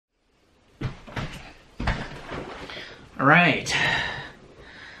All right,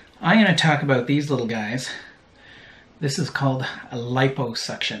 I'm going to talk about these little guys. This is called a Lipo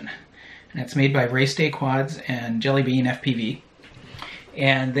Suction, and it's made by RaceDayQuads and Jelly Bean FPV.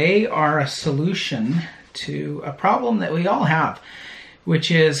 And they are a solution to a problem that we all have, which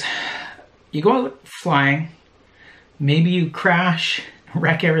is you go out flying, maybe you crash,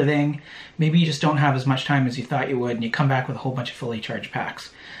 wreck everything, maybe you just don't have as much time as you thought you would, and you come back with a whole bunch of fully charged packs.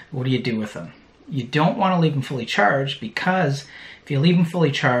 What do you do with them? You don't want to leave them fully charged, because if you leave them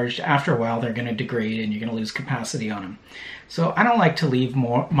fully charged, after a while they're going to degrade and you're going to lose capacity on them. So I don't like to leave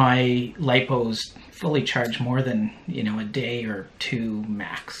my Lipos fully charged more than, a day or two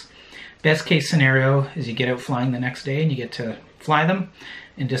max. Best case scenario is you get out flying the next day and you get to fly them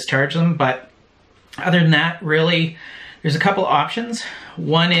and discharge them. But other than that, really, there's a couple options.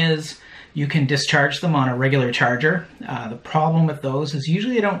 One is you can discharge them on a regular charger. The problem with those is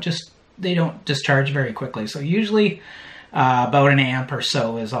usually they don't discharge very quickly. So usually about an amp or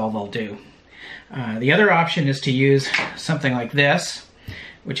so is all they'll do. The other option is to use something like this,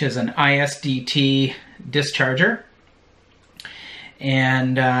 which is an ISDT discharger.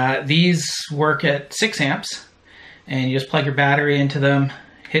 And these work at 6 amps, and you just plug your battery into them,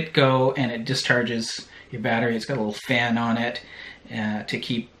 hit go, and it discharges your battery. It's got a little fan on it to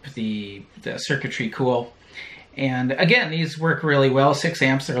keep the circuitry cool. And again, these work really well. 6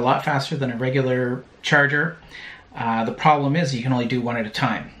 amps, they're a lot faster than a regular charger. The problem is you can only do one at a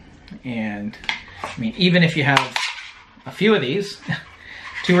time. And I mean, even if you have a few of these,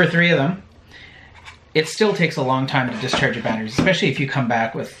 2 or 3 of them, it still takes a long time to discharge your batteries, especially if you come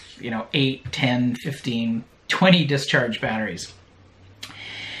back with, 8, 10, 15, 20 discharge batteries.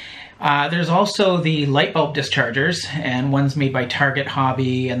 There's also the light bulb dischargers, and one's made by Target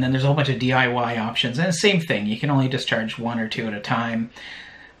Hobby, and then there's a whole bunch of DIY options, and the same thing, you can only discharge 1 or 2 at a time.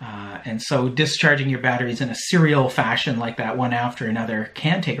 And so discharging your batteries in a serial fashion like that, one after another,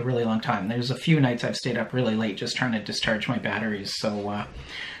 can take a really long time. There's a few nights I've stayed up really late just trying to discharge my batteries so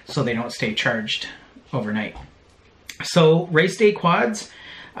they don't stay charged overnight. So RaceDayQuads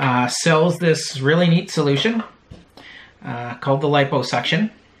sells this really neat solution called the Lipo Suction.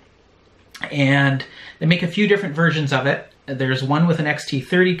 And they make a few different versions of it. There's one with an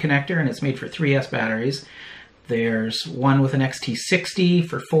XT30 connector, and it's made for 3S batteries. There's one with an XT60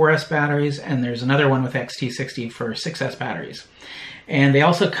 for 4S batteries, and there's another one with XT60 for 6S batteries. And they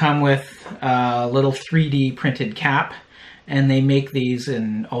also come with a little 3D printed cap, and they make these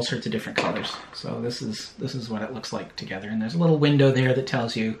in all sorts of different colors. So this is what it looks like together. And there's a little window there that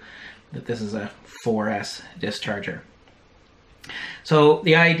tells you that this is a 4S discharger. So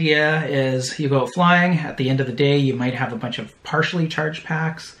the idea is you go out flying, at the end of the day you might have a bunch of partially charged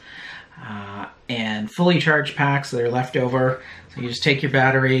packs and fully charged packs that are left over. So you just take your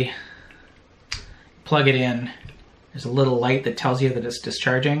battery, plug it in, there's a little light that tells you that it's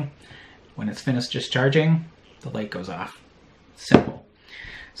discharging. When it's finished discharging, the light goes off. Simple.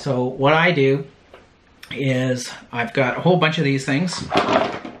 So what I do is I've got a whole bunch of these things,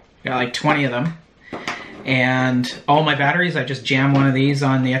 got like 20 of them. And all my batteries, I just jam one of these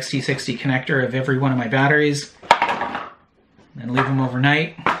on the XT60 connector of every one of my batteries and leave them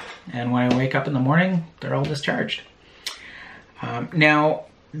overnight. And when I wake up in the morning, they're all discharged. Now,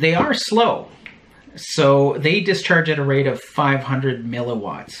 they are slow. So they discharge at a rate of 500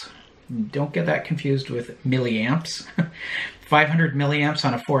 milliwatts. Don't get that confused with milliamps. 500 milliamps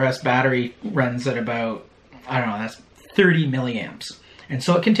on a 4S battery runs at about, I don't know, that's 30 milliamps. And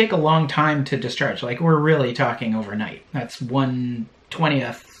so it can take a long time to discharge. Like, we're really talking overnight. That's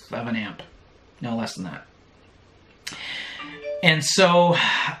 1/20th of an amp, no less than that. And so,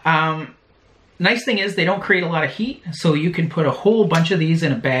 nice thing is they don't create a lot of heat, so you can put a whole bunch of these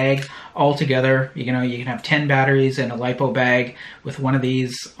in a bag all together. You can have 10 batteries in a Lipo bag with one of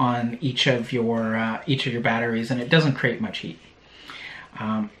these on each of your batteries, and it doesn't create much heat.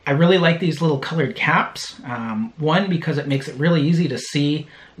 I really like these little colored caps. One, because it makes it really easy to see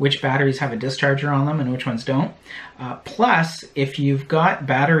which batteries have a discharger on them and which ones don't. Plus, if you've got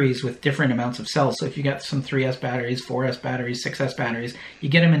batteries with different amounts of cells, so if you got some 3S batteries, 4S batteries, 6S batteries, you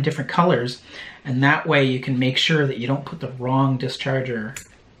get them in different colors, and that way you can make sure that you don't put the wrong discharger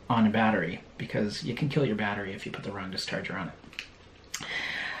on a battery, because you can kill your battery if you put the wrong discharger on it.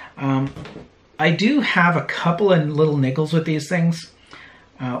 I do have a couple of little niggles with these things.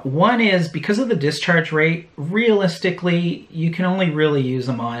 One is, because of the discharge rate, realistically, you can only really use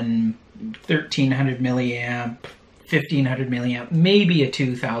them on 1300 milliamp, 1500 milliamp, maybe a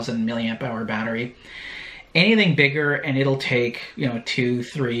 2000 milliamp hour battery. Anything bigger, and it'll take,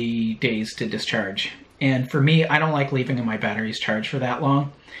 2-3 days to discharge. And for me, I don't like leaving my batteries charged for that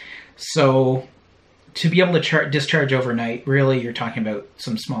long. So to be able to discharge overnight, really you're talking about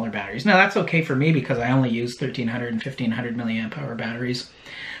some smaller batteries. Now that's okay for me because I only use 1300 and 1500 milliamp hour batteries.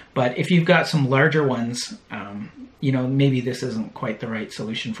 But if you've got some larger ones, you know, maybe this isn't quite the right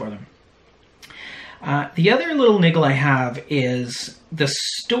solution for them. The other little niggle I have is the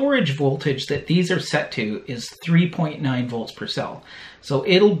storage voltage that these are set to is 3.9 volts per cell. So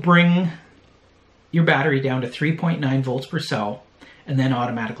it'll bring your battery down to 3.9 volts per cell and then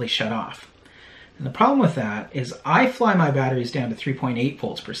automatically shut off. And the problem with that is I fly my batteries down to 3.8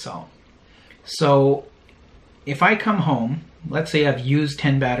 volts per cell. So if I come home, let's say I've used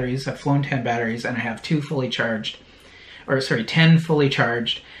 10 batteries, I've flown 10 batteries, and I have 10 fully charged,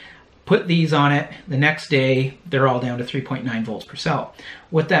 put these on it, the next day they're all down to 3.9 volts per cell.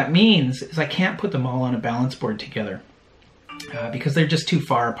 What that means is I can't put them all on a balance board together because they're just too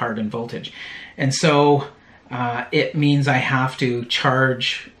far apart in voltage. And so it means I have to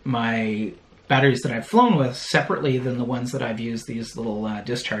charge my batteries that I've flown with separately than the ones that I've used these little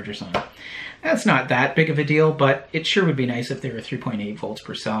dischargers on. That's not that big of a deal, but it sure would be nice if they were 3.8 volts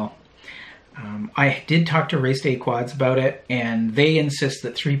per cell. I did talk to RaceDayQuads about it, and they insist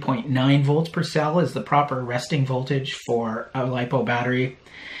that 3.9 volts per cell is the proper resting voltage for a LiPo battery.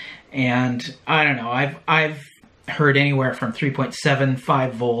 And I don't know, I've heard anywhere from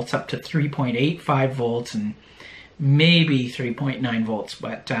 3.75 volts up to 3.85 volts and maybe 3.9 volts,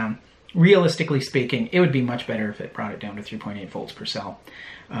 but realistically speaking, it would be much better if it brought it down to 3.8 volts per cell.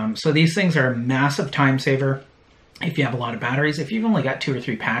 So these things are a massive time saver if you have a lot of batteries. If you've only got 2 or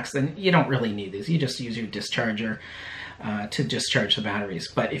 3 packs, then you don't really need these. You just use your discharger to discharge the batteries.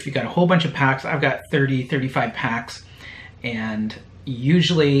 But if you've got a whole bunch of packs, I've got 30, 35 packs, and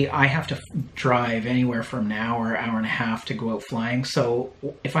usually I have to drive anywhere from an hour, hour and a half to go out flying. So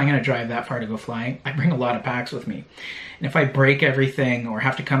if I'm going to drive that far to go flying, I bring a lot of packs with me. And if I break everything or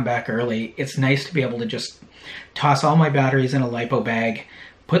have to come back early, it's nice to be able to just toss all my batteries in a LiPo bag,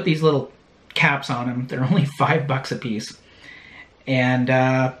 put these little caps on them, they're only $5 a piece,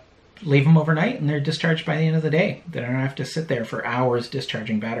 and leave them overnight, and they're discharged by the end of the day. They don't have to sit there for hours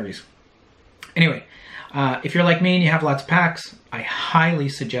discharging batteries. Anyway, if you're like me and you have lots of packs, I highly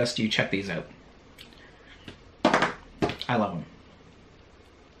suggest you check these out. I love them.